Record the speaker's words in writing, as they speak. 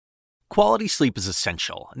Quality sleep is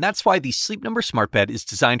essential, and that's why the Sleep Number Smart Bed is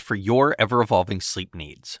designed for your ever-evolving sleep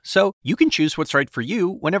needs. So you can choose what's right for you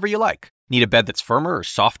whenever you like. Need a bed that's firmer or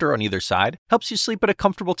softer on either side? Helps you sleep at a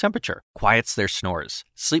comfortable temperature, quiets their snores.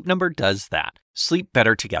 Sleep Number does that. Sleep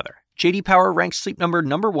better together. J.D. Power ranks Sleep Number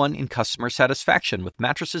 #1 in customer satisfaction with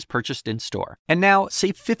mattresses purchased in-store. And now,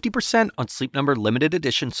 save 50% on Sleep Number limited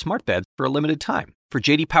edition smart beds for a limited time. For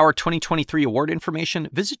J.D. Power 2023 award information,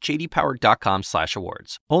 visit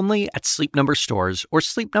jdpower.com/awards. Only at Sleep Number stores or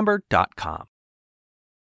sleepnumber.com.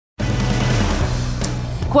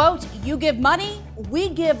 Quote, "You give money, we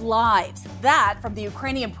give lives." That from the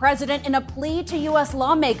Ukrainian president in a plea to U.S.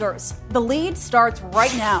 lawmakers. The lead starts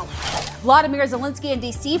right now. Vladimir Zelensky in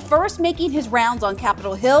D.C. first making his rounds on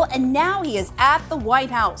Capitol Hill, and now he is at the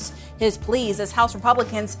White House. His pleas as House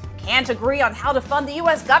Republicans can't agree on how to fund the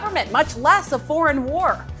U.S. government, much less a foreign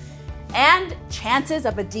war. And chances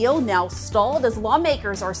of a deal now stalled as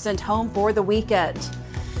lawmakers are sent home for the weekend.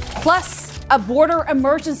 Plus, a border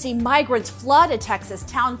emergency. Migrants flood a Texas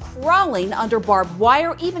town crawling under barbed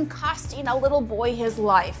wire, even costing a little boy his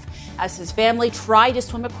life as his family tried to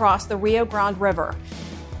swim across the Rio Grande River.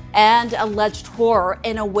 And alleged horror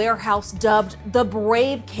in a warehouse dubbed the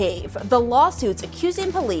Brave Cave. The lawsuits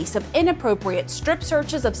accusing police of inappropriate strip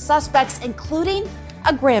searches of suspects, including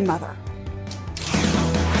a grandmother.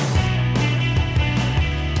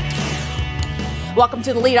 Welcome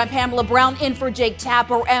to The Lead. I'm Pamela Brown in for Jake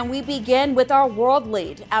Tapper, and we begin with our world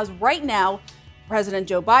lead. As right now, President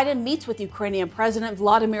Joe Biden meets with Ukrainian President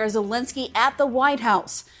Vladimir Zelensky at the White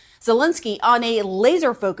House. Zelensky on a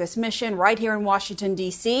laser-focused mission right here in Washington,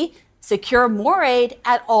 D.C., secure more aid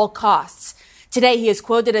at all costs. Today, he is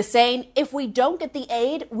quoted as saying, "If we don't get the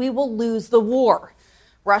aid, we will lose the war."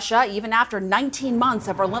 Russia, even after 19 months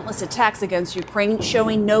of relentless attacks against Ukraine,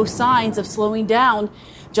 showing no signs of slowing down.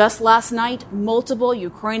 Just last night, multiple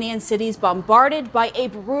Ukrainian cities bombarded by a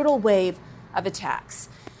brutal wave of attacks.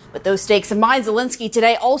 With those stakes in mind, Zelensky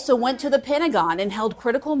today also went to the Pentagon and held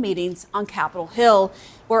critical meetings on Capitol Hill,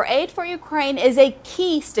 where aid for Ukraine is a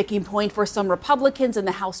key sticking point for some Republicans in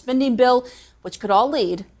the House spending bill, which could all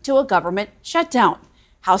lead to a government shutdown.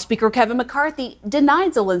 House Speaker Kevin McCarthy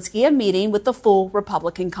denied Zelensky a meeting with the full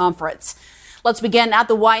Republican conference. Let's begin at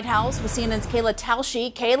the White House with CNN's Kayla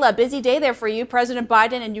Tausche. Kayla, busy day there for you. President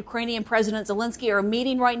Biden and Ukrainian President Zelensky are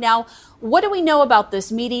meeting right now. What do we know about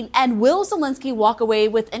this meeting, and will Zelensky walk away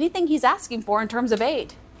with anything he's asking for in terms of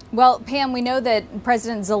aid? Well, Pam, we know that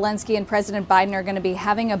President Zelensky and President Biden are going to be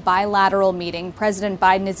having a bilateral meeting. President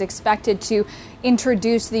Biden is expected to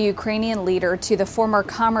introduce the Ukrainian leader to the former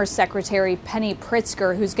Commerce Secretary Penny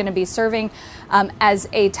Pritzker, who's going to be serving as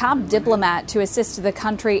a top diplomat to assist the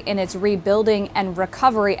country in its rebuilding and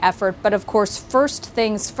recovery effort. But of course, first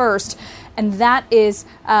things first, and that is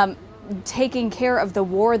taking care of the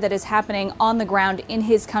war that is happening on the ground in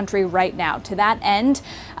his country right now. To that end,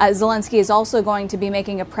 Zelensky is also going to be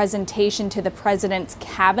making a presentation to the president's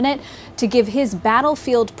cabinet to give his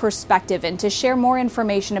battlefield perspective and to share more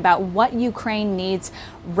information about what Ukraine needs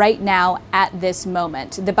right now at this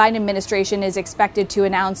moment. The Biden administration is expected to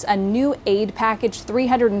announce a new aid package,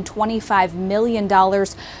 $325 million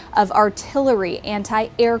of artillery,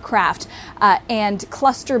 anti-aircraft, and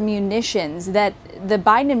cluster munitions that the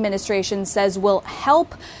Biden administration says will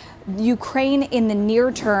help Ukraine in the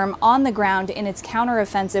near term on the ground in its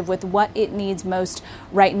counteroffensive with what it needs most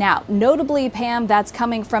right now. Notably, Pam, that's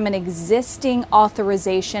coming from an existing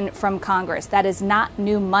authorization from Congress. That is not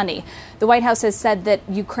new money. The White House has said that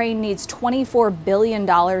Ukraine needs $24 billion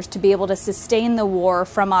to be able to sustain the war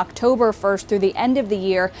from October 1st through the end of the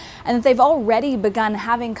year, and that they've already begun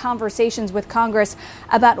having conversations with Congress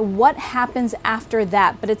about what happens after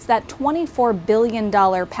that. But it's that $24 billion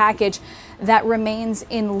package that remains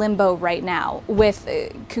in limbo right now, with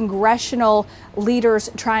congressional leaders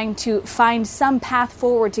trying to find some path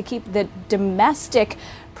forward to keep the domestic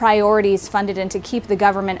priorities funded and to keep the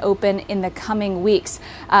government open in the coming weeks.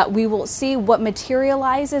 We will see what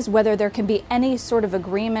materializes, whether there can be any sort of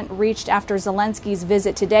agreement reached after Zelensky's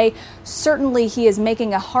visit today. Certainly, he is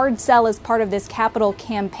making a hard sell as part of this Capitol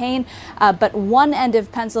campaign, but one end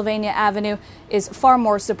of Pennsylvania Avenue is far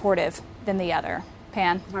more supportive than the other.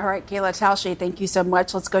 Pan. All right, Kayla Tausche, thank you so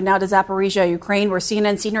much. Let's go now to Zaporizhia, Ukraine, where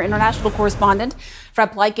CNN senior international correspondent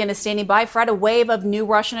Fred Plykin is standing by. Fred, a wave of new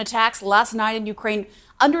Russian attacks last night in Ukraine,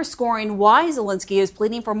 underscoring why Zelensky is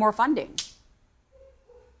pleading for more funding.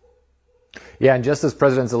 Yeah, and just as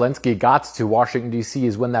President Zelensky got to Washington, D.C.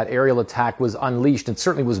 is when that aerial attack was unleashed. It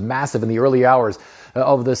certainly was massive in the early hours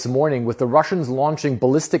of this morning, with the Russians launching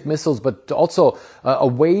ballistic missiles, but also a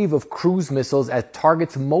wave of cruise missiles at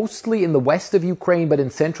targets mostly in the west of Ukraine, but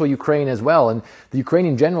in central Ukraine as well. And the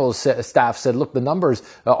Ukrainian general staff said, look, the numbers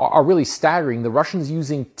are really staggering. The Russians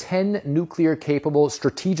using 10 nuclear-capable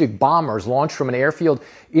strategic bombers launched from an airfield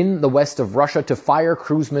in the west of Russia to fire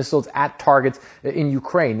cruise missiles at targets in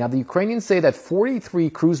Ukraine. Now, the Ukrainians say that 43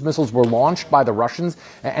 cruise missiles were launched by the Russians,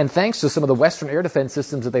 and thanks to some of the Western air defense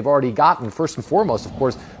systems that they've already gotten, first and foremost, of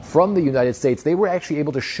course, from the United States, they were actually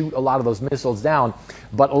able to shoot a lot of those missiles down,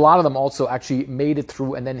 but a lot of them also actually made it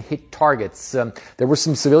through and then hit targets. There was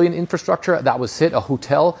some civilian infrastructure that was hit, a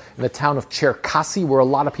hotel in the town of Cherkasy, where a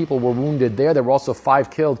lot of people were wounded there. There were also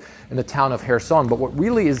 5 killed in the town of Kherson. But what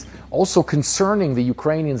really is also concerning the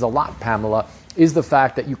Ukrainians a lot, Pamela, is the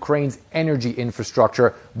fact that Ukraine's energy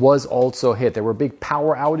infrastructure was also hit. There were big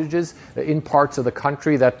power outages in parts of the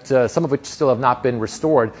country that some of which still have not been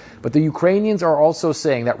restored. But the Ukrainians are also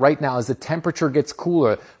saying that right now, as the temperature gets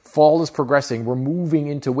cooler, fall is progressing, we're moving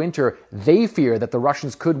into winter, they fear that the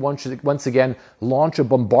Russians could once again launch a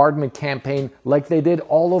bombardment campaign like they did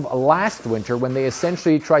all of last winter, when they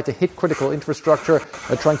essentially tried to hit critical infrastructure,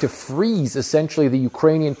 trying to freeze essentially the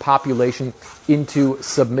Ukrainian population into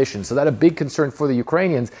submission. So that's a big concern for the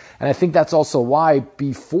Ukrainians. And I think that's also why,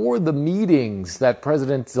 before the meetings that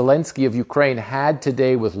President Zelensky of Ukraine had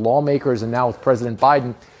today with lawmakers and now with President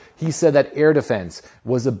Biden, he said that air defense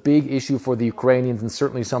was a big issue for the Ukrainians and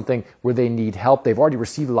certainly something where they need help. They've already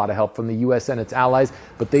received a lot of help from the U.S. and its allies,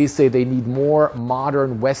 but they say they need more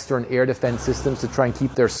modern Western air defense systems to try and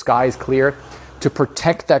keep their skies clear, to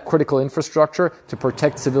protect that critical infrastructure, to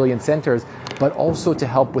protect civilian centers, but also to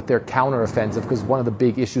help with their counteroffensive, because one of the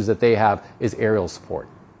big issues that they have is aerial support.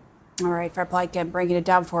 All right, Fred Pleitgen breaking it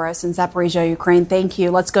down for us in Zaporizhia, Ukraine. Thank you.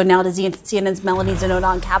 Let's go now to CNN's Melanie Zanona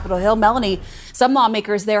on Capitol Hill. Melanie, some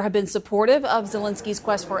lawmakers there have been supportive of Zelensky's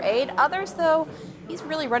quest for aid. Others, though, he's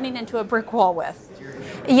really running into a brick wall with.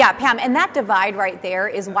 Yeah, Pam, and that divide right there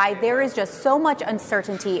is why there is just so much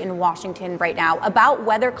uncertainty in Washington right now about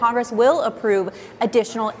whether Congress will approve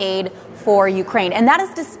additional aid for Ukraine. And that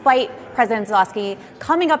is despite President Zelensky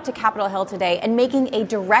coming up to Capitol Hill today and making a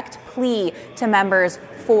direct plea to members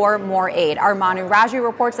for more aid. Our Manu Raju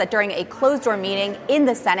reports that during a closed-door meeting in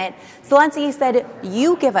the Senate, Zelensky said,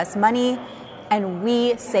 "You give us money and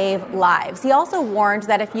we save lives." He also warned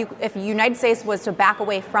that if the United States was to back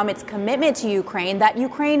away from its commitment to Ukraine, that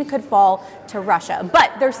Ukraine could fall to Russia.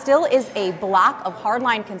 But there still is a block of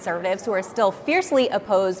hardline conservatives who are still fiercely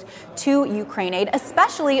opposed to Ukraine aid,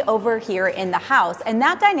 especially over here in the House. And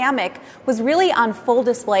that dynamic was really on full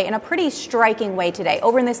display in a pretty striking way today.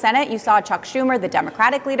 Over in the Senate, you saw Chuck Schumer, the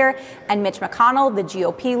Democratic leader, and Mitch McConnell, the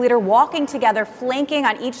GOP leader, walking together, flanking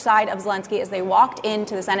on each side of Zelensky as they walked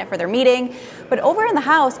into the Senate for their meeting. But over in the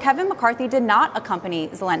House, Kevin McCarthy did not accompany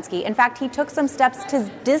Zelensky. In fact, he took some steps to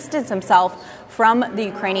distance himself from the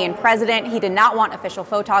Ukrainian president. He did not want official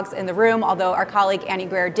photogs in the room, although our colleague Annie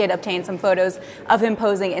Greer did obtain some photos of him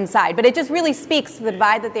posing inside. But it just really speaks to the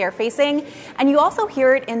divide that they are facing. And you also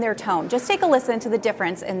hear it in their tone. Just take a listen to the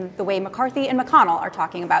difference in the way McCarthy and McConnell are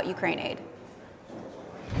talking about Ukraine aid.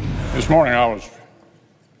 This morning I was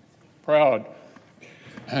proud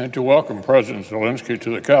to welcome President Zelensky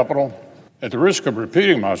to the Capitol. At the risk of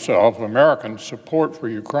repeating myself, American support for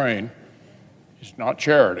Ukraine is not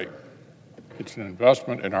charity. It's an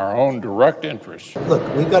investment in our own direct interests. Look,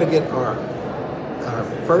 we've got to get our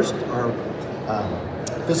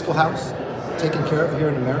fiscal house taken care of here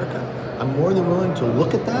in America. I'm more than willing to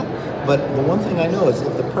look at that. But the one thing I know is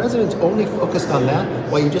if the president's only focused on that,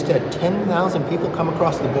 while you just had 10,000 people come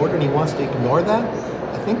across the border and he wants to ignore that,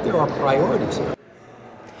 I think there are priorities here.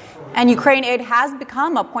 And Ukraine aid has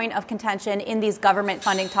become a point of contention in these government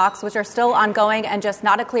funding talks, which are still ongoing and just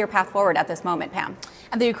not a clear path forward at this moment, Pam.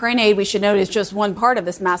 And the Ukraine aid, we should note, is just one part of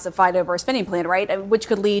this massive fight over a spending plan, right? Which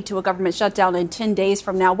could lead to a government shutdown in 10 days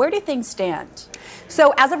from now. Where do things stand?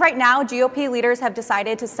 So as of right now, GOP leaders have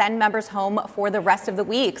decided to send members home for the rest of the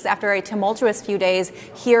weeks after a tumultuous few days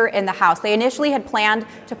here in the House. They initially had planned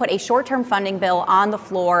to put a short-term funding bill on the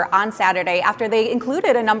floor on Saturday after they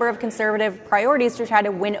included a number of conservative priorities to try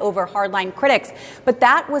to win over hardline critics. But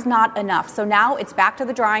that was not enough. So now it's back to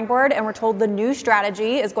the drawing board, and we're told the new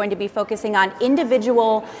strategy is going to be focusing on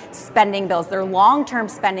individual spending bills. They're long-term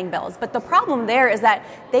spending bills. But the problem there is that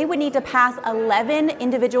they would need to pass 11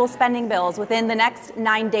 individual spending bills within the next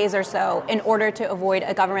 9 days or so in order to avoid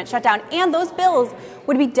a government shutdown. And those bills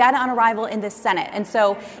would be dead on arrival in the Senate. And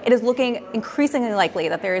so it is looking increasingly likely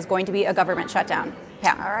that there is going to be a government shutdown.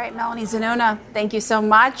 All right, Melanie Zanona, thank you so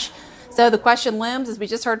much. So the question looms, as we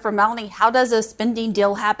just heard from Melanie, how does a spending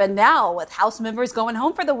deal happen now with House members going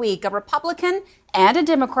home for the week? A Republican and a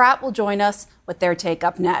Democrat will join us with their take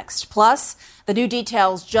up next. Plus, the new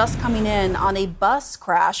details just coming in on a bus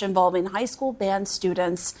crash involving high school band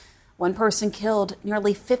students. One person killed,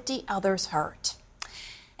 nearly 50 others hurt.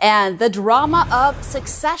 And the drama of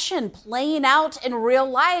Succession playing out in real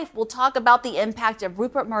life. We'll talk about the impact of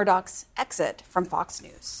Rupert Murdoch's exit from Fox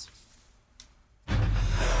News.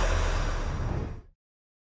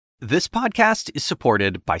 This podcast is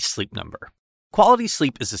supported by Sleep Number. Quality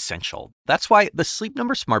sleep is essential. That's why the Sleep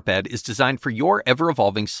Number Smart Bed is designed for your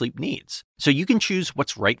ever-evolving sleep needs, so you can choose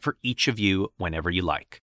what's right for each of you whenever you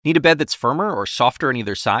like. Need a bed that's firmer or softer on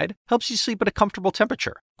either side? Helps you sleep at a comfortable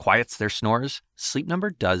temperature. Quiets their snores? Sleep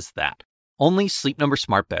Number does that. Only Sleep Number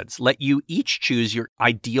Smart Beds let you each choose your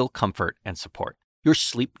ideal comfort and support, your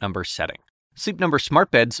Sleep Number setting. Sleep Number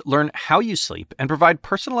Smart Beds learn how you sleep and provide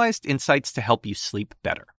personalized insights to help you sleep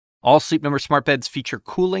better. All Sleep Number Smart Beds feature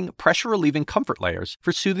cooling, pressure-relieving comfort layers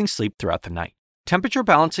for soothing sleep throughout the night.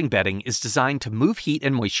 Temperature-balancing bedding is designed to move heat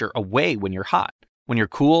and moisture away when you're hot. When you're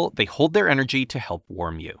cool, they hold their energy to help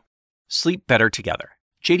warm you. Sleep better together.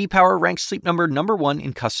 J.D. Power ranks Sleep Number #1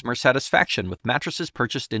 in customer satisfaction with mattresses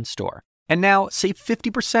purchased in-store. And now, save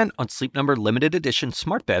 50% on Sleep Number limited edition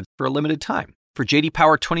smart beds for a limited time. For J.D.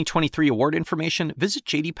 Power 2023 award information, visit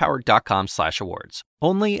jdpower.com/awards.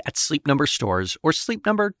 Only at Sleep Number stores or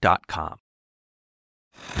sleepnumber.com.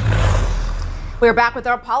 We're back with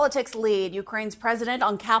our politics lead. Ukraine's president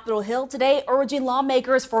on Capitol Hill today urging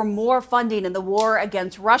lawmakers for more funding in the war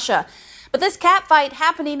against Russia. But this catfight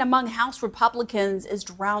happening among House Republicans is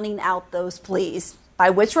drowning out those pleas. By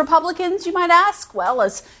which Republicans, you might ask? Well,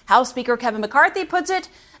 as House Speaker Kevin McCarthy puts it,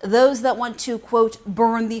 those that want to, quote,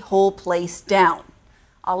 burn the whole place down.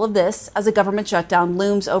 All of this as a government shutdown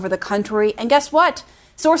looms over the country. And guess what?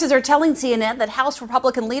 Sources are telling CNN that House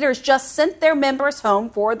Republican leaders just sent their members home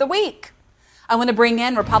for the week. I want to bring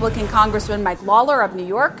in Republican Congressman Mike Lawler of New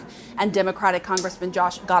York and Democratic Congressman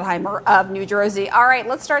Josh Gottheimer of New Jersey. All right,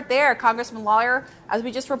 let's start there. Congressman Lawler, as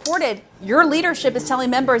we just reported, your leadership is telling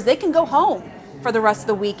members they can go home for the rest of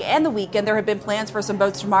the week and the weekend. There have been plans for some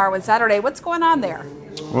votes tomorrow and Saturday. What's going on there?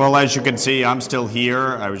 Well, as you can see, I'm still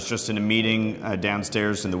here. I was just in a meeting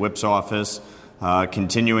downstairs in the whip's office,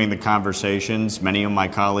 continuing the conversations. Many of my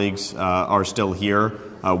colleagues are still here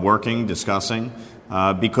working, discussing,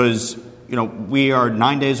 because we are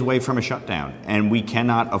 9 days away from a shutdown, and we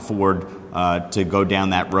cannot afford to go down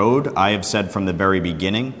that road. I have said from the very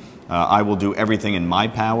beginning, I will do everything in my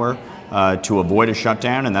power to avoid a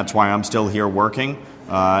shutdown, and that's why I'm still here working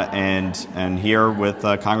and here with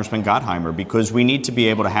Congressman Gottheimer, because we need to be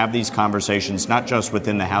able to have these conversations not just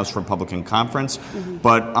within the House Republican Conference,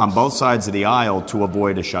 but on both sides of the aisle to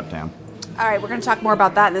avoid a shutdown. All right, we're going to talk more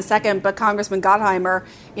about that in a second. But Congressman Gottheimer,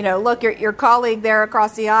 look, your colleague there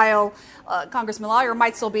across the aisle, Congressman Lawler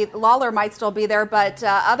might still be there, but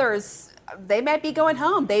others, they might be going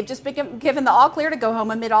home. They've just been given the all clear to go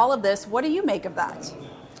home amid all of this. What do you make of that?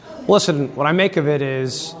 Listen, what I make of it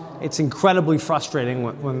is it's incredibly frustrating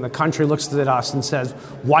when the country looks at us and says,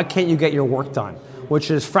 why can't you get your work done?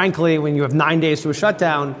 Which is, frankly, when you have 9 days to a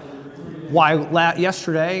shutdown, why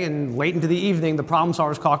yesterday and late into the evening, the Problem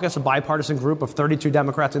Solvers Caucus, a bipartisan group of 32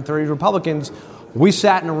 Democrats and 30 Republicans, we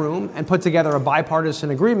sat in a room and put together a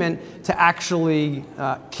bipartisan agreement to actually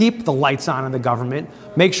keep the lights on in the government,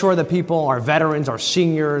 make sure that people, our veterans, our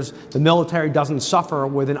seniors, the military doesn't suffer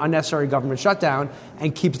with an unnecessary government shutdown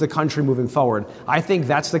and keeps the country moving forward. I think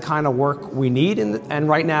that's the kind of work we need. And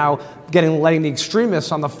right now, letting the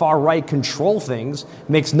extremists on the far right control things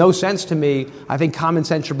makes no sense to me. I think common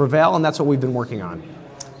sense should prevail, and that's what we've been working on.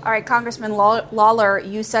 All right, Congressman Lawler,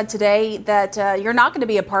 you said today that you're not going to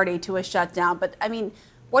be a party to a shutdown. But,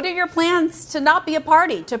 what are your plans to not be a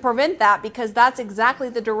party to prevent that? Because that's exactly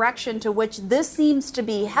the direction to which this seems to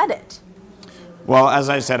be headed. Well, as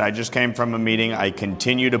I said, I just came from a meeting. I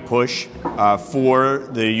continue to push for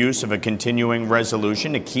the use of a continuing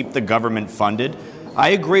resolution to keep the government funded. I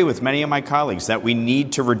agree with many of my colleagues that we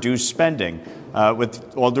need to reduce spending.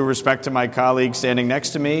 With all due respect to my colleague standing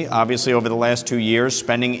next to me, obviously over the last 2 years,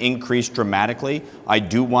 spending increased dramatically. I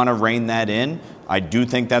do want to rein that in. I do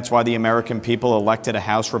think that's why the American people elected a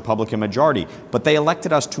House Republican majority. But they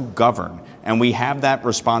elected us to govern, and we have that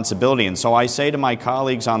responsibility. And so I say to my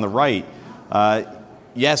colleagues on the right,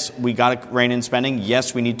 yes, we got to rein in spending.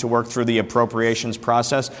 Yes, we need to work through the appropriations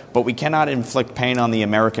process, but we cannot inflict pain on the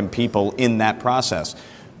American people in that process.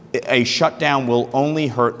 A shutdown will only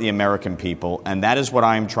hurt the American people, and that is what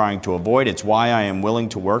I am trying to avoid. It's why I am willing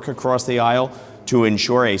to work across the aisle to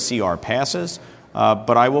ensure a CR passes.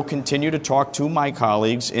 But I will continue to talk to my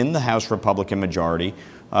colleagues in the House Republican majority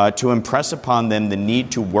to impress upon them the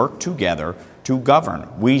need to work together to govern.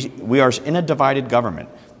 We are in a divided government.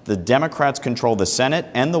 The Democrats control the Senate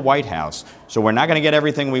and the White House, so we're not going to get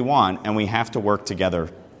everything we want, and we have to work together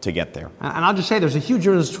to get there. And I'll just say there's a huge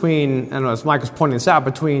difference between, and as Mike was pointing this out,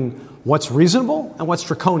 between what's reasonable and what's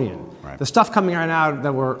draconian. Right. The stuff coming right now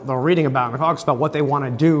that we're reading about and talks about what they want to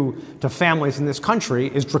do to families in this country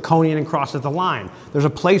is draconian and crosses the line. There's a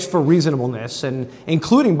place for reasonableness, and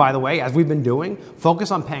including, by the way, as we've been doing, focus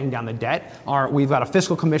on paying down the debt. We've got a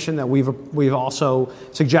fiscal commission that we've also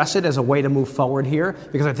suggested as a way to move forward here,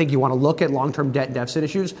 because I think you want to look at long-term debt and deficit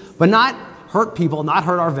issues, but not hurt people, not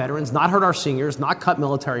hurt our veterans, not hurt our seniors, not cut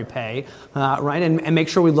military pay, right? And make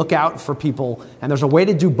sure we look out for people. And there's a way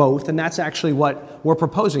to do both, and that's actually what we're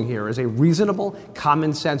proposing here, is a reasonable,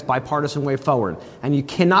 common sense, bipartisan way forward. And you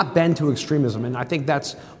cannot bend to extremism. And I think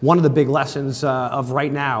that's one of the big lessons of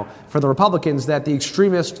right now for the Republicans, that the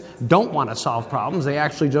extremists don't want to solve problems. They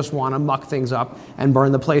actually just want to muck things up and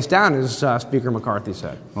burn the place down, as Speaker McCarthy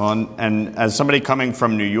said. Well, and as somebody coming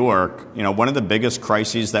from New York, one of the biggest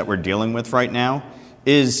crises that we're dealing with right now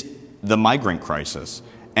is the migrant crisis.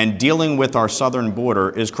 And dealing with our southern border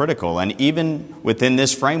is critical. And even within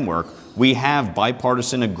this framework, we have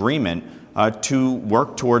bipartisan agreement to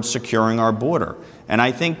work towards securing our border. And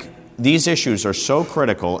I think these issues are so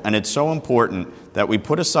critical, and it's so important that we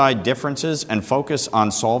put aside differences and focus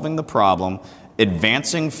on solving the problem,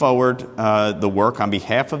 advancing forward the work on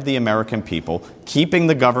behalf of the American people, keeping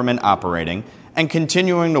the government operating, and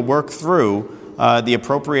continuing to work through the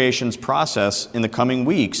appropriations process in the coming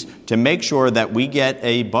weeks to make sure that we get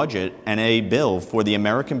a budget and a bill for the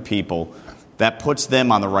American people that puts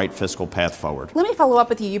them on the right fiscal path forward. Let me follow up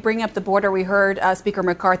with you. You bring up the border. We heard Speaker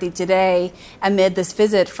McCarthy today, amid this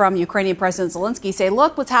visit from Ukrainian President Zelensky, say,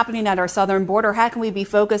 look, what's happening at our southern border. How can we be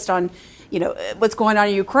focused on, what's going on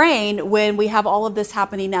in Ukraine when we have all of this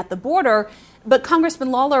happening at the border? But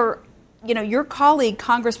Congressman Lawler, your colleague,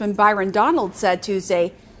 Congressman Byron Donald, said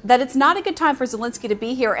Tuesday that it's not a good time for Zelensky to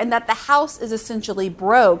be here and that the House is essentially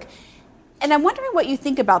broke. And I'm wondering what you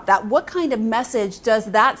think about that. What kind of message does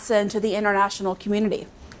that send to the international community?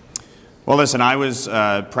 Well, listen, I was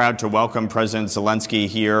proud to welcome President Zelensky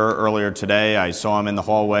here earlier today. I saw him in the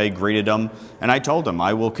hallway, greeted him, and I told him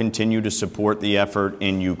I will continue to support the effort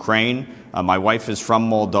in Ukraine. My wife is from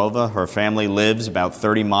Moldova. Her family lives about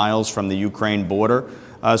 30 miles from the Ukraine border.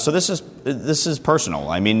 So this is personal.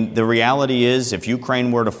 I mean, the reality is if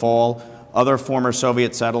Ukraine were to fall, other former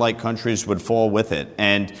Soviet satellite countries would fall with it.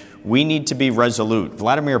 And we need to be resolute.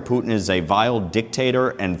 Vladimir Putin is a vile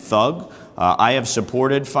dictator and thug. I have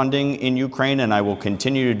supported funding in Ukraine, and I will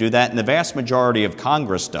continue to do that. And the vast majority of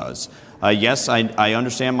Congress does. Yes, I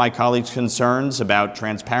understand my colleagues' concerns about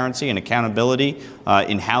transparency and accountability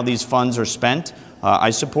in how these funds are spent.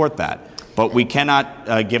 I support that. But we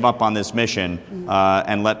cannot give up on this mission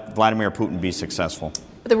and let Vladimir Putin be successful.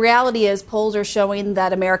 The reality is polls are showing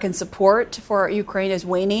that American support for Ukraine is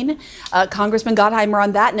waning. Congressman Gottheimer,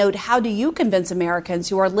 on that note, how do you convince Americans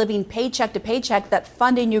who are living paycheck to paycheck that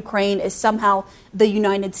funding Ukraine is somehow the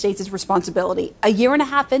United States' responsibility a year and a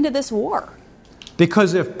half into this war?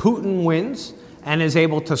 Because if Putin wins and is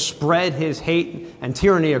able to spread his hate and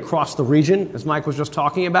tyranny across the region, as Mike was just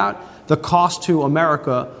talking about, the cost to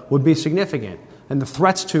America would be significant. And the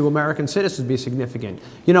threats to American citizens would be significant.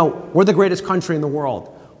 We're the greatest country in the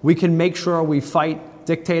world. We can make sure we fight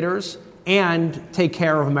dictators and take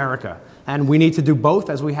care of America. And we need to do both,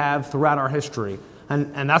 as we have throughout our history.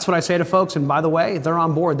 And that's what I say to folks. And by the way, they're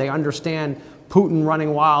on board. They understand Putin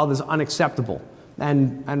running wild is unacceptable.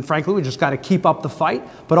 And frankly, we just got to keep up the fight,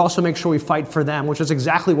 but also make sure we fight for them, which is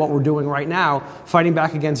exactly what we're doing right now, fighting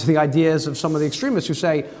back against the ideas of some of the extremists who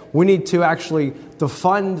say we need to actually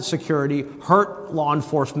defund security, hurt law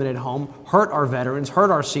enforcement at home, hurt our veterans,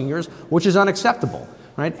 hurt our seniors, which is unacceptable.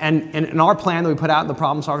 Right? And in our plan that we put out in the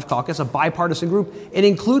Problem Solvers Caucus, a bipartisan group, it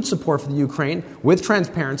includes support for the Ukraine with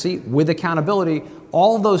transparency, with accountability.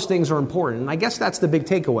 All of those things are important. And I guess that's the big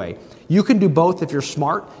takeaway. You can do both if you're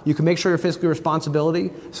smart. You can make sure you're fiscally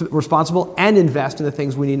responsible and invest in the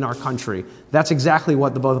things we need in our country. That's exactly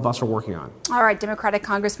what the both of us are working on. All right, Democratic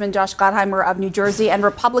Congressman Josh Gottheimer of New Jersey and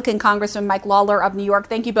Republican Congressman Mike Lawler of New York.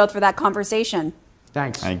 Thank you both for that conversation.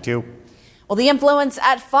 Thanks. Thank you. Well, the influence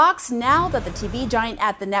at Fox now that the TV giant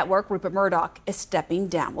at the network, Rupert Murdoch, is stepping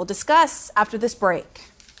down. We'll discuss after this break.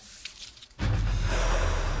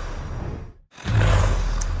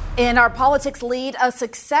 In our politics lead, a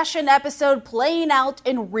Succession episode playing out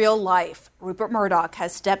in real life. Rupert Murdoch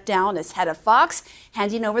has stepped down as head of Fox,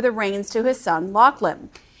 handing over the reins to his son, Lachlan.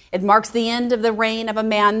 It marks the end of the reign of a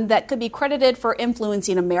man that could be credited for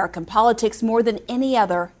influencing American politics more than any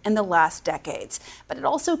other in the last decades. But it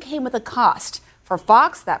also came with a cost. For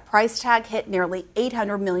Fox, that price tag hit nearly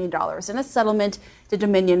 $800 million in a settlement to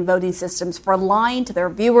Dominion Voting Systems for lying to their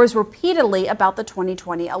viewers repeatedly about the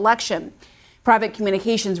 2020 election. Private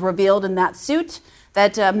communications revealed in that suit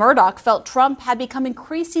that Murdoch felt Trump had become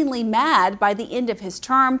increasingly mad by the end of his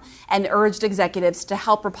term and urged executives to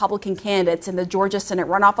help Republican candidates in the Georgia Senate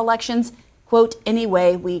runoff elections, quote, any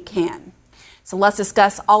way we can. So let's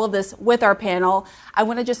discuss all of this with our panel. I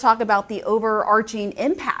want to just talk about the overarching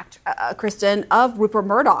impact, Kristen, of Rupert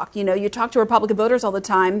Murdoch. You know, you talk to Republican voters all the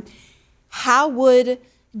time. How would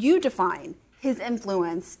you define his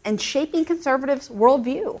influence in shaping conservatives'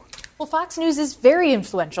 worldview? Well, Fox News is very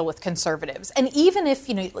influential with conservatives. And even if,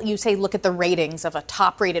 you say look at the ratings of a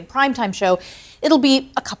top-rated primetime show, it'll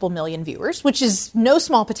be a couple million viewers, which is no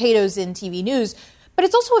small potatoes in TV news. But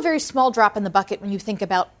it's also a very small drop in the bucket when you think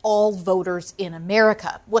about all voters in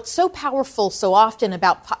America. What's so powerful so often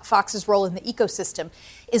about Fox's role in the ecosystem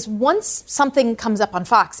is once something comes up on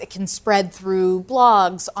Fox, it can spread through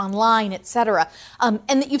blogs, online, etc. And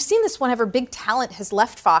that you've seen this whenever big talent has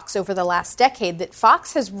left Fox over the last decade, that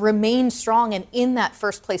Fox has remained strong and in that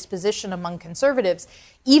first place position among conservatives,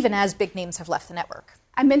 even as big names have left the network.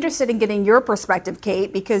 I'm interested in getting your perspective,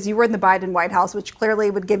 Kate, because you were in the Biden White House, which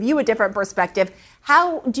clearly would give you a different perspective.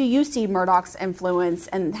 How do you see Murdoch's influence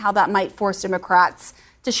and how that might force Democrats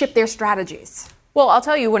to shift their strategies? Well, I'll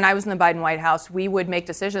tell you, when I was in the Biden White House, we would make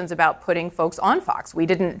decisions about putting folks on Fox. We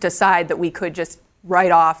didn't decide that we could just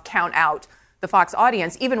write off, count out the Fox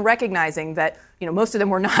audience, even recognizing that, most of them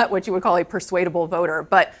were not what you would call a persuadable voter,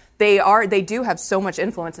 but they do have so much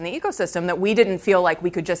influence in the ecosystem that we didn't feel like we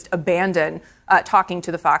could just abandon talking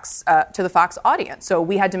to the Fox audience. So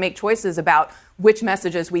we had to make choices about which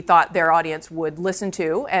messages we thought their audience would listen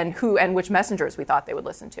to and which messengers we thought they would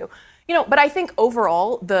listen to. But I think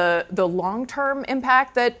overall the long-term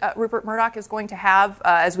impact that Rupert Murdoch is going to have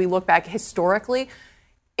as we look back historically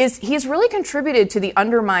is he's really contributed to the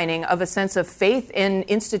undermining of a sense of faith in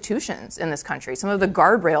institutions in this country. Some of the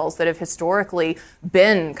guardrails that have historically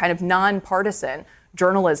been kind of nonpartisan,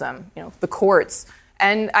 journalism, the courts.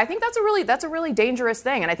 And I think that's a really dangerous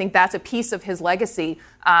thing. And I think that's a piece of his legacy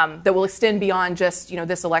that will extend beyond just,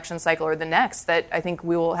 this election cycle or the next that I think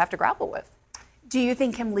we will have to grapple with. Do you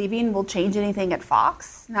think him leaving will change anything at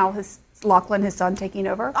Fox now Lachlan, his son, taking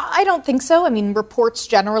over? I don't think so. I mean, reports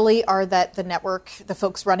generally are that the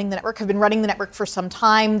folks running the network have been running the network for some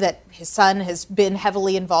time, that his son has been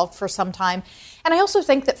heavily involved for some time. And I also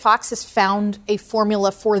think that Fox has found a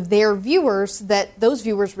formula for their viewers that those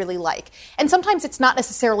viewers really like. And sometimes it's not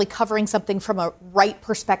necessarily covering something from a right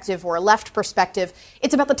perspective or a left perspective.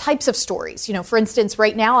 It's about the types of stories. For instance,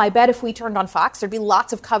 right now, I bet if we turned on Fox, there'd be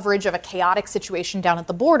lots of coverage of a chaotic situation down at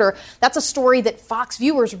the border. That's a story that Fox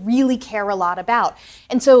viewers really care a lot about.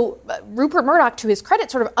 And so Rupert Murdoch, to his credit,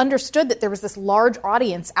 sort of understood that there was this large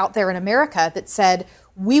audience out there in America that said,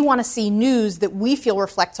 we want to see news that we feel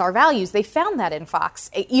reflects our values. They found that in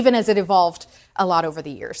Fox, even as it evolved a lot over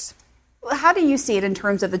the years. How do you see it in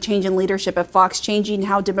terms of the change in leadership at Fox, changing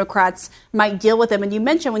how Democrats might deal with them? And you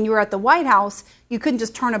mentioned when you were at the White House, you couldn't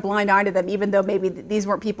just turn a blind eye to them, even though maybe these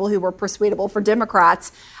weren't people who were persuadable for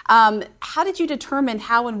Democrats. How did you determine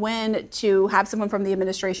how and when to have someone from the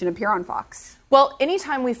administration appear on Fox? Well,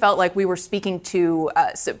 anytime we felt like we were speaking to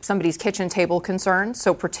somebody's kitchen table concerns,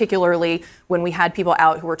 so particularly when we had people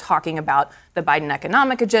out who were talking about the Biden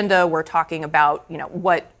economic agenda, we're talking about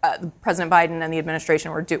what President Biden and the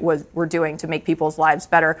administration were doing to make people's lives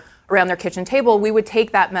better around their kitchen table, we would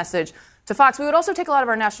take that message to Fox. We would also take a lot of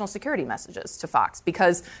our national security messages to Fox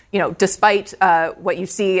because, despite what you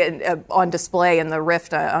see on display in the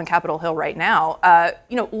rift on Capitol Hill right now,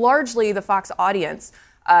 largely the Fox audience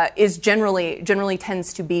is generally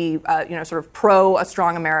tends to be, sort of pro a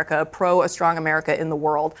strong America in the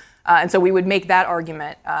world. And so we would make that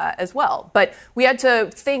argument as well. But we had to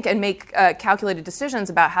think and make calculated decisions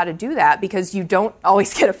about how to do that because you don't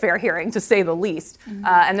always get a fair hearing, to say the least. Mm-hmm.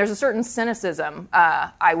 And there's a certain cynicism,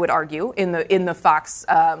 I would argue, in the Fox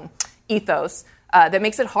ethos that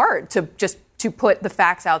makes it hard to put the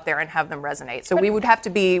facts out there and have them resonate. So we would have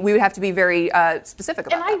to be very specific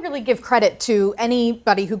about that. And I really give credit to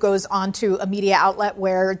anybody who goes onto a media outlet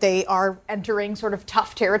where they are entering sort of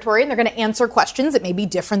tough territory and they're going to answer questions that may be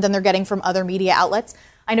different than they're getting from other media outlets.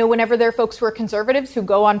 I know whenever there are folks who are conservatives who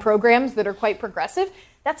go on programs that are quite progressive,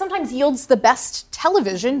 that sometimes yields the best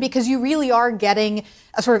television because you really are getting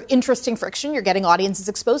a sort of interesting friction. You're getting audiences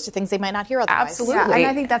exposed to things they might not hear otherwise. Absolutely. Yeah, and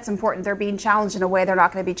I think that's important. They're being challenged in a way they're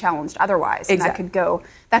not going to be challenged otherwise. Exactly. And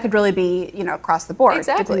that could really be, across the board.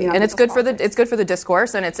 Exactly. And it's good for the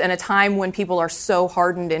discourse, and it's in a time when people are so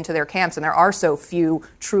hardened into their camps and there are so few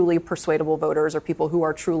truly persuadable voters or people who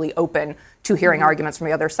are truly open to hearing arguments from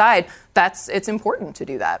the other side. It's important to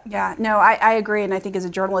do that. Yeah, no, I agree. And I think as a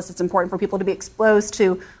journalist, it's important for people to be exposed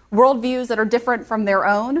to worldviews that are different from their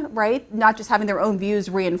own, right? Not just having their own views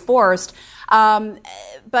reinforced.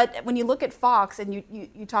 But when you look at Fox and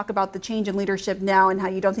you talk about the change in leadership now and how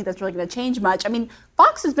you don't think that's really going to change much. I mean,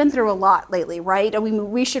 Fox has been through a lot lately, right? I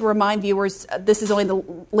mean, we should remind viewers this is only the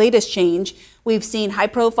latest change. We've seen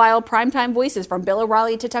high-profile primetime voices from Bill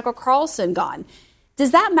O'Reilly to Tucker Carlson gone.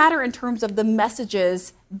 Does that matter in terms of the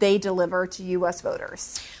messages they deliver to U.S.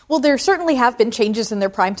 voters? Well, there certainly have been changes in their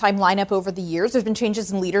primetime lineup over the years. There's been changes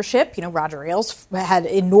in leadership. Roger Ailes had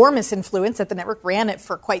enormous influence at the network, ran it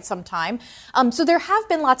for quite some time. So there have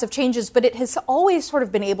been lots of changes, but it has always sort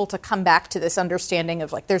of been able to come back to this understanding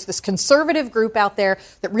of there's this conservative group out there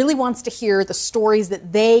that really wants to hear the stories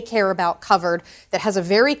that they care about covered, that has a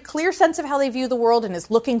very clear sense of how they view the world and is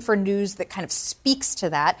looking for news that kind of speaks to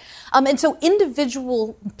that. And so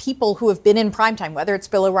individual people who have been in primetime, whether it's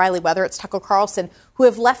Bill O'Reilly, whether it's Tucker Carlson, who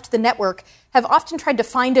have left the network, have often tried to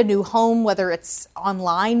find a new home, whether it's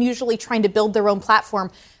online, usually trying to build their own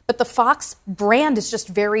platform. But the Fox brand is just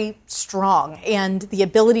very strong, and the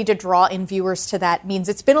ability to draw in viewers to that means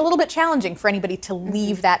it's been a little bit challenging for anybody to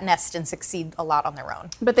leave that nest and succeed a lot on their own.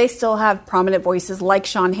 But they still have prominent voices like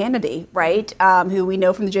Sean Hannity, right, who we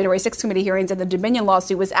know from the January 6th committee hearings and the Dominion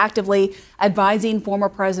lawsuit was actively advising former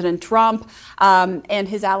President Trump and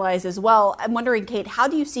his allies as well. I'm wondering, Kate, how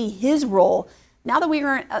do you see his role now that we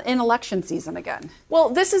are in election season again? Well,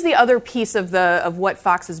 this is the other piece of what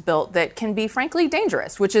Fox has built that can be frankly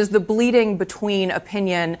dangerous, which is the bleeding between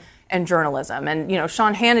opinion and journalism. And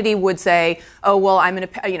Sean Hannity would say, "Oh, well, I'm an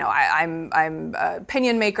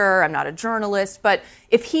opinion maker. I'm not a journalist." But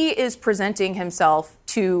if he is presenting himself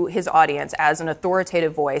to his audience as an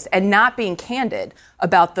authoritative voice and not being candid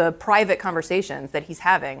about the private conversations that he's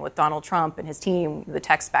having with Donald Trump and his team, the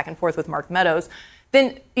texts back and forth with Mark Meadows,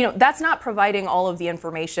 then that's not providing all of the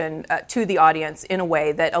information to the audience in a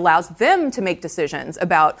way that allows them to make decisions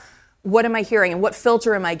about what am I hearing and what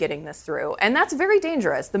filter am I getting this through. And that's very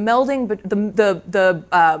dangerous. The melding,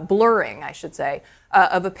 the blurring, I should say,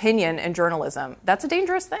 of opinion and journalism, that's a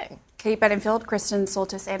dangerous thing. Kate Bedingfield, Kristen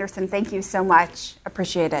Soltis Anderson, thank you so much.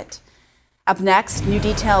 Appreciate it. Up next, new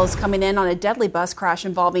details coming in on a deadly bus crash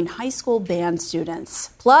involving high school band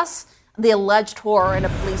students. Plus, the alleged horror in a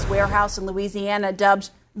police warehouse in Louisiana dubbed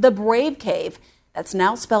the Brave Cave. That's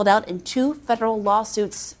now spelled out in 2 federal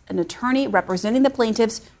lawsuits. An attorney representing the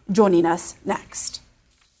plaintiffs joining us next.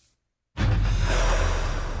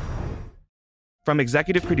 From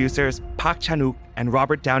executive producers Park Chan-wook and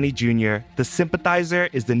Robert Downey Jr., The Sympathizer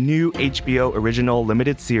is the new HBO original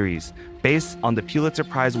limited series based on the Pulitzer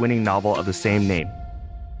Prize-winning novel of the same name.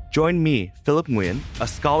 Join me, Philip Nguyen, a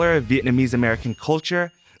scholar of Vietnamese-American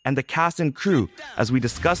culture, and the cast and crew as we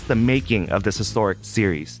discuss the making of this historic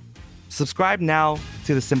series. Subscribe now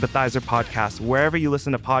to the Sympathizer podcast wherever you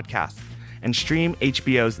listen to podcasts and stream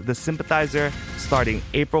HBO's The Sympathizer starting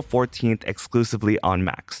April 14th exclusively on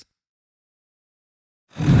Max.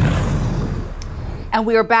 And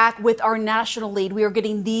we are back with our national lead. We are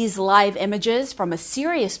getting these live images from a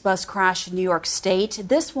serious bus crash in New York State,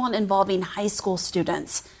 this one involving high school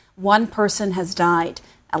students. 1 person has died.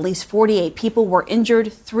 At least 48 people were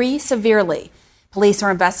injured, 3 severely. Police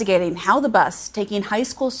are investigating how the bus taking high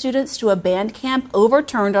school students to a band camp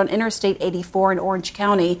overturned on Interstate 84 in Orange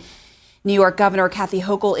County. New York Governor Kathy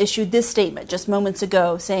Hochul issued this statement just moments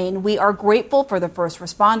ago, saying, "We are grateful for the first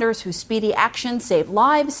responders whose speedy action saved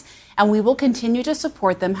lives, and we will continue to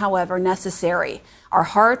support them however necessary. Our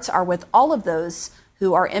hearts are with all of those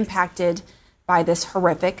who are impacted by this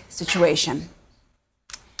horrific situation."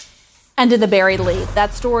 And in the buried lead,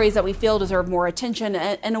 that stories that we feel deserve more attention.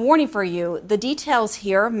 And a warning for you, the details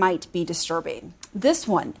here might be disturbing. This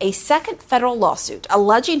one, a second federal lawsuit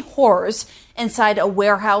alleging horrors inside a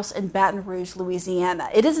warehouse in Baton Rouge, Louisiana.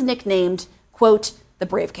 It is nicknamed, quote, the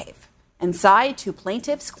Brave Cave. Inside, 2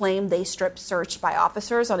 plaintiffs claim they strip searched by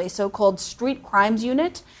officers on a so-called street crimes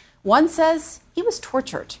unit. One says he was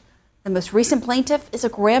tortured. The most recent plaintiff is a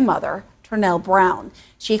grandmother, Turnell Brown.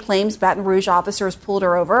 She claims Baton Rouge officers pulled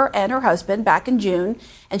her over and her husband back in June,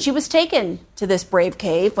 and she was taken to this Brave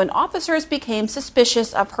Cave when officers became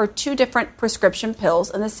suspicious of her 2 different prescription pills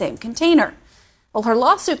in the same container. Well, her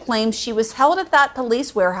lawsuit claims she was held at that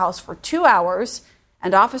police warehouse for 2 hours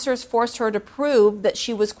and officers forced her to prove that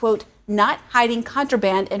she was, quote, not hiding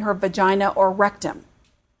contraband in her vagina or rectum.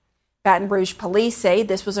 Baton Rouge police say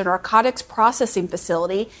this was a narcotics processing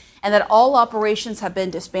facility and that all operations have been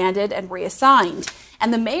disbanded and reassigned.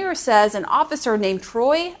 And the mayor says an officer named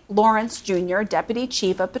Troy Lawrence Jr., Deputy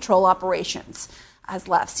Chief of Patrol Operations, has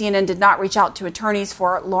left. CNN did not reach out to attorneys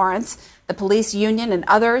for Lawrence, the police union, and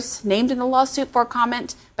others named in the lawsuit for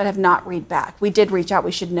comment, but have not read back. We did reach out,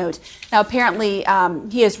 we should note. Now, apparently,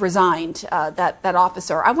 he has resigned, that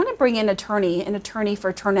officer. I want to bring in an attorney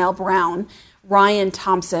for Turnell Brown, Ryan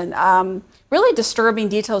Thompson. Really disturbing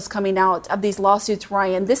details coming out of these lawsuits,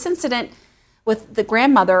 Ryan. This incident with the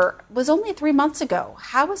grandmother was only 3 months ago.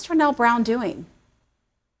 How is Turnell Brown doing?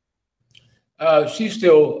 She's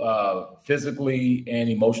still physically and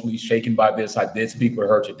emotionally shaken by this. I did speak with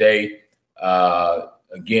her today.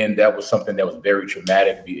 Again, that was something that was very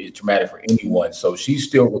traumatic for anyone. So she's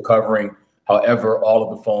still recovering. However, all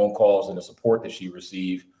of the phone calls and the support that she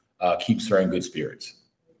received keeps her in good spirits.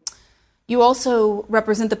 You also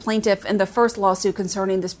represent the plaintiff in the first lawsuit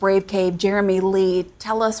concerning this Brave Cave, Jeremy Lee.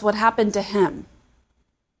 Tell us what happened to him.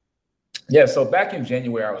 Yeah, so back in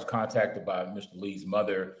January, I was contacted by Mr. Lee's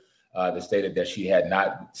mother that stated that she had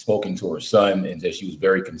not spoken to her son and that she was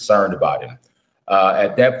very concerned about him.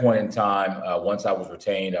 At that point in time, once I was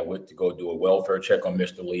retained, I went to go do a welfare check on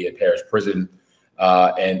Mr. Lee at Parish Prison.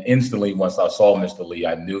 And instantly, once I saw Mr. Lee,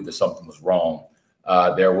 I knew that something was wrong.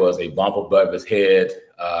 There was a bump above his head.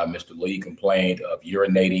 Mr. Lee complained of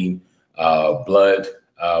urinating blood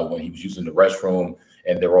when he was using the restroom.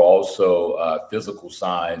 And there were also physical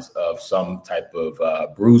signs of some type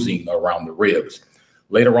of bruising around the ribs.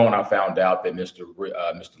 Later on, I found out that Mr.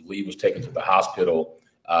 Lee was taken to the hospital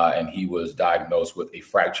and he was diagnosed with a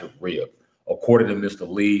fractured rib. According to Mr.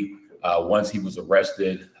 Lee, once he was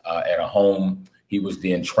arrested at a home, he was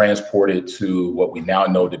then transported to what we now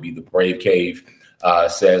know to be the Brave Cave.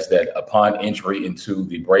 Says that upon entry into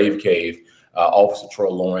the Brave Cave, Officer Troy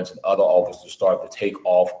Lawrence and other officers started to take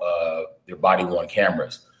off their body-worn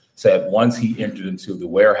cameras. Said once he entered into the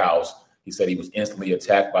warehouse, he said he was instantly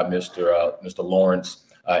attacked by Mr. Lawrence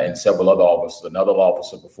and several other officers. Another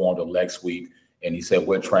officer performed a leg sweep, and he said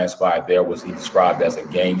what transpired there was he described as a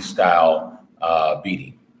gang-style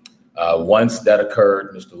beating. Once that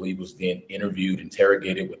occurred, Mr. Lee was then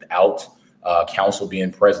interrogated without counsel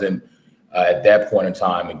being present. At that point in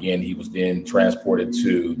time, again, he was then transported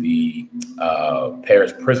to the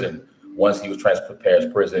Parish Prison. Once he was transferred to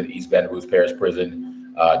Parish Prison, East Baton Rouge Parish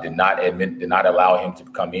Prison did not allow him to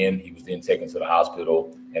come in. He was then taken to the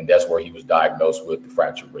hospital, and that's where he was diagnosed with the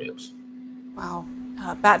fractured ribs. Wow.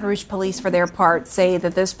 Baton Rouge police, for their part, say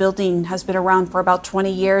that this building has been around for about 20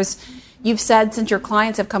 years. You've said since your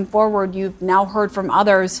clients have come forward, you've now heard from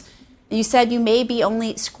others. You said you may be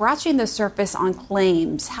only scratching the surface on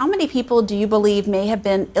claims. How many people do you believe may have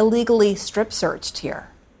been illegally strip searched here?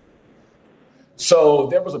 So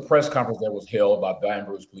there was a press conference that was held by Baton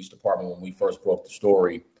Rouge Police Department when we first broke the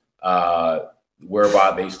story,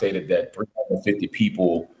 whereby they stated that 350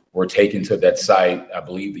 people were taken to that site. I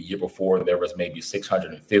believe the year before there was maybe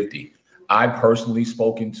 650. I personally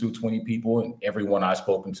spoken to 20 people, and everyone I've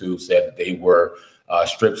spoken to said that they were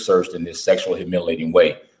strip searched in this sexual humiliating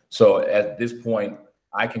way. So at this point,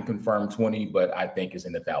 I can confirm 20, but I think it's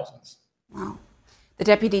in the thousands. Wow. The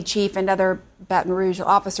deputy chief and other Baton Rouge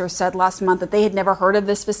officers said last month that they had never heard of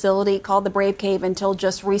this facility called the Brave Cave until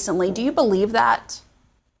just recently. Do you believe that?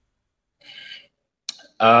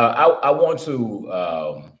 I want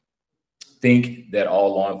to think that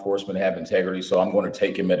all law enforcement have integrity, so I'm going to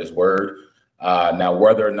take him at his word. Now,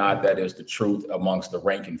 whether or not that is the truth amongst the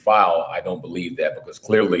rank and file, I don't believe that, because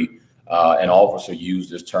clearly an officer used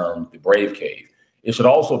this term, the Brave Cave. It should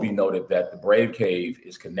also be noted that the Brave Cave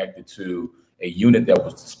is connected to a unit that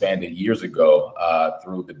was disbanded years ago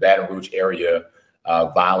through the Baton Rouge Area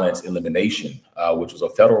Violence Elimination, which was a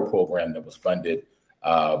federal program that was funded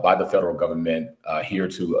by the federal government here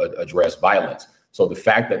to address violence. So the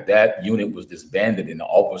fact that that unit was disbanded and the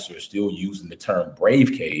officer is still using the term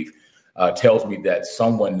Brave Cave tells me that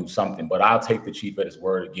someone knew something. But I'll take the chief at his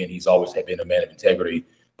word. Again, he's always been a man of integrity.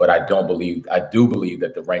 But I do believe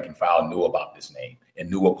that the rank and file knew about this name and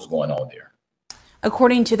knew what was going on there.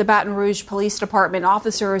 According to the Baton Rouge Police Department,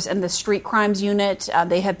 officers in the Street Crimes Unit,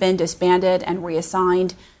 they have been disbanded and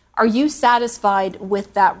reassigned. Are you satisfied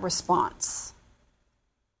with that response?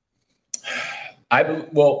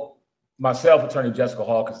 Well, myself, Attorney Jessica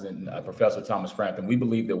Hawkins, and Professor Thomas Frampton, we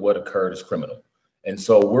believe that what occurred is criminal. And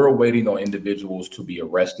so we're waiting on individuals to be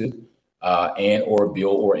arrested and or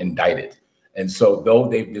billed or indicted. And so though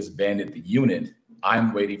they've disbanded the unit,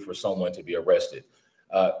 I'm waiting for someone to be arrested.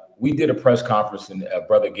 We did a press conference, and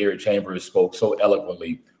Brother Gary Chambers spoke so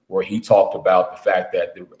eloquently, where he talked about the fact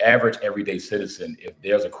that the average everyday citizen, if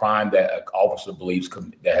there's a crime that an officer believes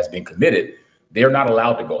that has been committed, they're not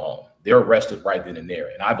allowed to go home. They're arrested right then and there.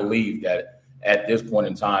 And I believe that at this point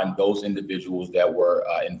in time, those individuals that were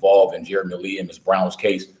involved in Jeremy Lee and Ms. Brown's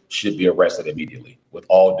case should be arrested immediately with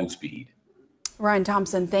all due speed. Ryan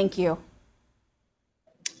Thompson, thank you.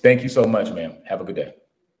 Thank you so much, ma'am. Have a good day.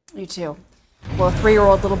 You too. Well, a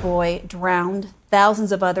 3-year-old little boy drowned.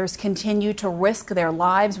 Thousands of others continue to risk their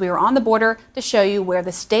lives. We are on the border to show you where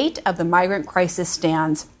the state of the migrant crisis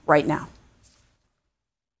stands right now.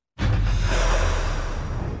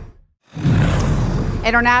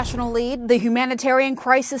 International lead, the humanitarian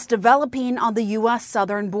crisis developing on the U.S.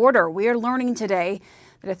 southern border. We are learning today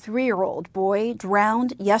that a 3-year-old boy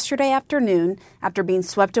drowned yesterday afternoon after being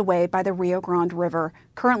swept away by the Rio Grande River,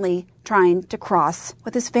 currently trying to cross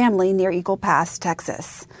with his family near Eagle Pass,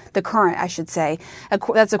 Texas. The current, I should say.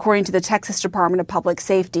 That's according to the Texas Department of Public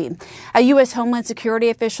Safety. A U.S. Homeland Security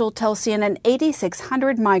official tells CNN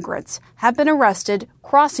 8,600 migrants have been arrested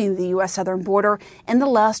crossing the U.S. southern border in the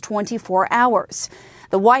last 24 hours.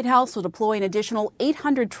 The White House will deploy an additional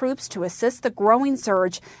 800 troops to assist the growing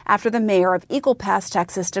surge after the mayor of Eagle Pass,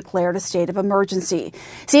 Texas, declared a state of emergency.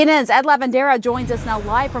 CNN's Ed Lavandera joins us now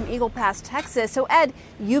live from Eagle Pass, Texas. So, Ed,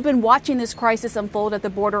 you've been watching this crisis unfold at the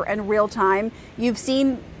border in real time. You've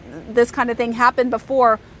seen this kind of thing happen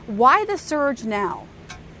before. Why the surge now?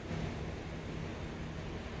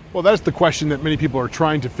 Well, that's the question that many people are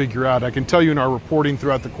trying to figure out. I can tell you in our reporting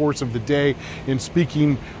throughout the course of the day, in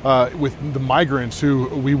speaking with the migrants who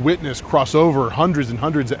we witnessed cross over hundreds and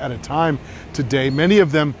hundreds at a time today, many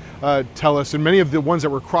of them tell us, and many of the ones that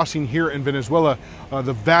were crossing here in Venezuela,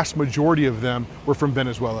 the vast majority of them were from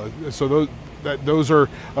Venezuela. So those are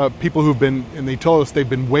people who've been, and they told us they've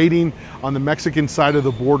been waiting on the Mexican side of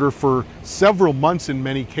the border for several months in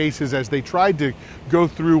many cases as they tried to go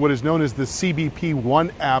through what is known as the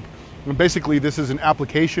CBP-1 app. And basically, this is an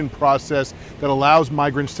application process that allows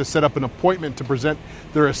migrants to set up an appointment to present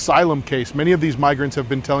their asylum case. Many of these migrants have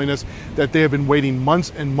been telling us that they have been waiting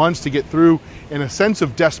months and months to get through, and a sense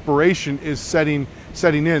of desperation is setting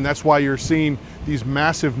in. That's why you're seeing these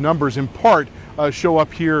massive numbers, in part, show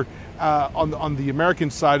up here on the American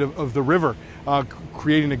side of the river,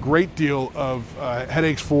 creating a great deal of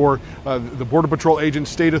headaches for the Border Patrol agents,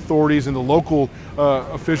 state authorities, and the local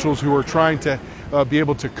officials who are trying to be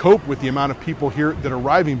able to cope with the amount of people here that are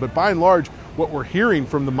arriving. But by and large, what we're hearing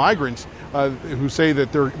from the migrants who say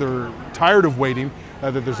that they're tired of waiting,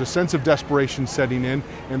 that there's a sense of desperation setting in,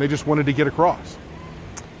 and they just wanted to get across.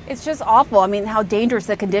 It's just awful. I mean, how dangerous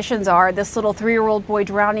the conditions are. This little 3-year-old boy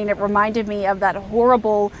drowning, it reminded me of that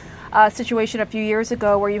horrible situation a few years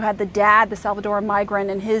ago where you had the dad, the Salvadoran migrant,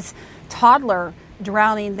 and his toddler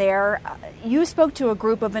drowning there. You spoke to a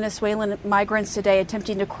group of Venezuelan migrants today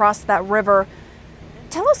attempting to cross that river.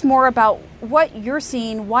 Tell us more about what you're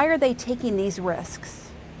seeing. Why are they taking these risks?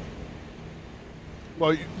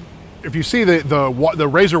 Well, if you see the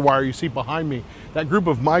razor wire you see behind me, that group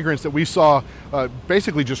of migrants that we saw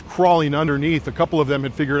basically just crawling underneath, a couple of them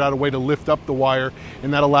had figured out a way to lift up the wire,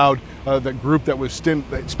 and that allowed that group that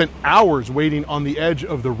spent hours waiting on the edge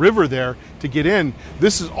of the river there to get in.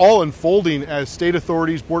 This is all unfolding as state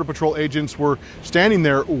authorities, Border Patrol agents were standing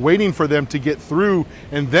there waiting for them to get through,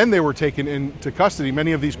 and then they were taken into custody.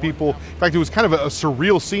 Many of these people, in fact, it was kind of a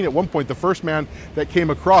surreal scene at one point. The first man that came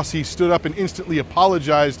across, he stood up and instantly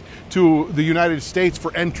apologized to the United States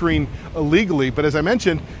for entering illegally. But as I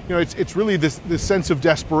mentioned, it's really this sense of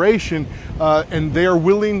desperation, and they are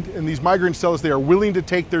willing, and these migrants tell us they are willing to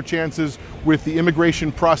take their chances with the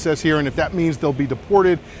immigration process here, and if that means they'll be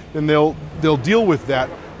deported, then they'll deal with that.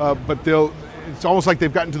 But it's almost like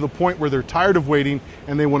they've gotten to the point where they're tired of waiting,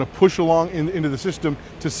 and they want to push along into the system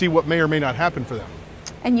to see what may or may not happen for them.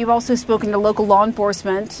 And you've also spoken to local law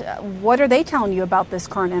enforcement. What are they telling you about this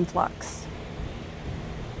current influx?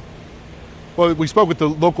 Well, we spoke with the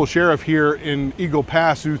local sheriff here in Eagle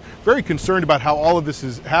Pass, who's very concerned about how all of this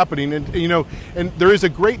is happening. And, and there is a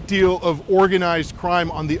great deal of organized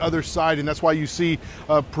crime on the other side, and that's why you see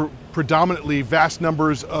predominantly vast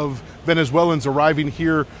numbers of Venezuelans arriving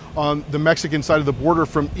here on the Mexican side of the border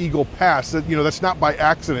from Eagle Pass. That's not by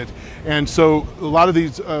accident. And so a lot of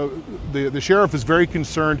these, the sheriff is very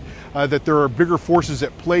concerned that there are bigger forces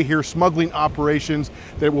at play here, smuggling operations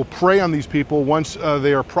that will prey on these people once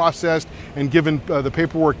they are processed and given the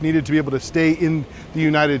paperwork needed to be able to stay in the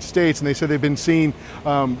United States. And they said they've been seeing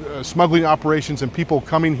smuggling operations and people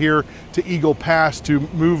coming here to Eagle Pass to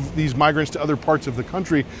move these migrants to other parts of the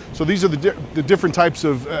country. So these are the different types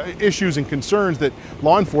of issues issues and concerns that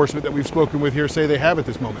law enforcement that we've spoken with here say they have at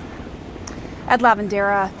this moment. Ed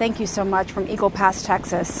Lavandera, thank you so much from Eagle Pass,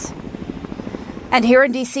 Texas. And here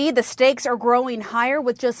in D.C., the stakes are growing higher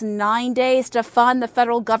with just 9 days to fund the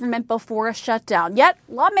federal government before a shutdown. Yet,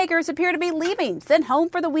 lawmakers appear to be leaving, sent home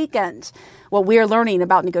for the weekend. What we're learning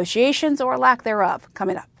about negotiations or lack thereof,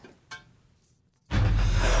 coming up.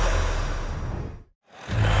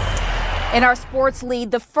 In our sports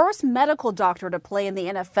lead, the first medical doctor to play in the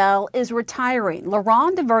NFL is retiring.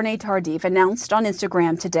 Laurent Duvernay-Tardif announced on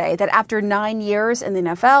Instagram today that after 9 years in the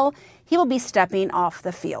NFL, he will be stepping off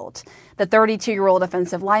the field. The 32-year-old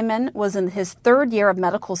offensive lineman was in his third year of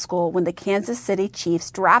medical school when the Kansas City Chiefs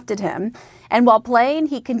drafted him. And while playing,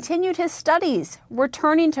 he continued his studies,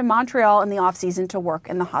 returning to Montreal in the offseason to work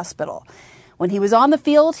in the hospital. When he was on the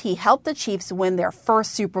field, he helped the Chiefs win their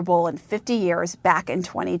first Super Bowl in 50 years back in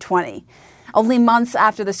 2020. Only months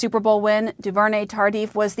after the Super Bowl win,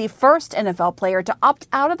 Duvernay-Tardif was the first NFL player to opt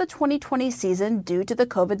out of the 2020 season due to the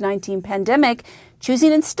COVID-19 pandemic,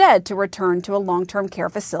 choosing instead to return to a long-term care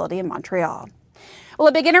facility in Montreal. Well,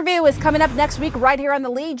 a big interview is coming up next week right here on The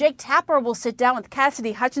Lead. Jake Tapper will sit down with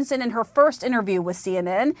Cassidy Hutchinson in her first interview with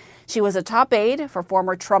CNN. She was a top aide for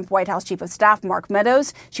former Trump White House Chief of Staff Mark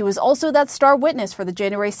Meadows. She was also that star witness for the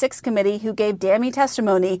January 6th committee who gave damning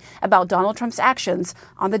testimony about Donald Trump's actions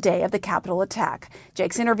on the day of the Capitol attack.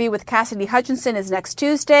 Jake's interview with Cassidy Hutchinson is next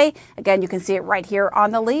Tuesday. Again, you can see it right here on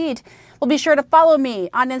The Lead. Well, be sure to follow me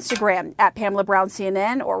on Instagram at Pamela Brown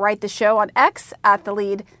CNN or write the show on X at The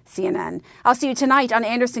Lead CNN. I'll see you tonight on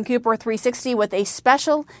Anderson Cooper 360 with a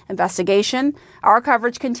special investigation. Our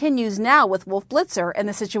coverage continues now with Wolf Blitzer in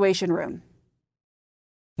the Situation Room.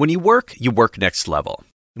 When you work next level.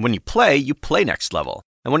 And when you play next level.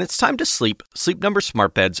 And when it's time to sleep, Sleep Number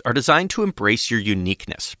smart beds are designed to embrace your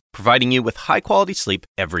uniqueness, providing you with high-quality sleep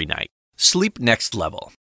every night. Sleep next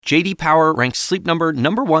level. J.D. Power ranks Sleep Number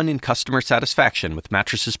 #1 in customer satisfaction with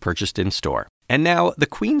mattresses purchased in-store. And now, the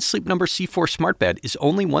Queen Sleep Number C4 smart bed is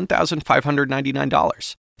only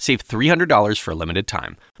 $1,599. Save $300 for a limited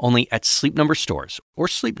time, only at Sleep Number stores or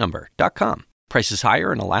sleepnumber.com. Prices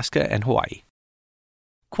higher in Alaska and Hawaii.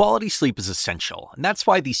 Quality sleep is essential, and that's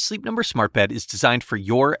why the Sleep Number smart bed is designed for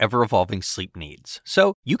your ever-evolving sleep needs.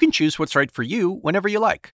 So you can choose what's right for you whenever you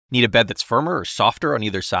like. Need a bed that's firmer or softer on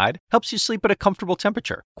either side? Helps you sleep at a comfortable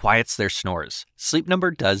temperature. Quiets their snores. Sleep Number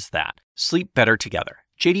does that. Sleep better together.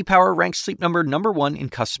 J.D. Power ranks Sleep Number #1 in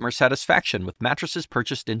customer satisfaction with mattresses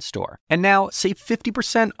purchased in-store. And now, save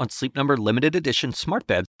 50% on Sleep Number limited edition smart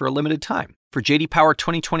beds for a limited time. For J.D. Power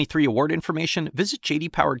 2023 award information, visit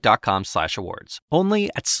jdpower.com/awards.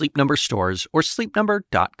 Only at Sleep Number stores or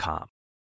sleepnumber.com.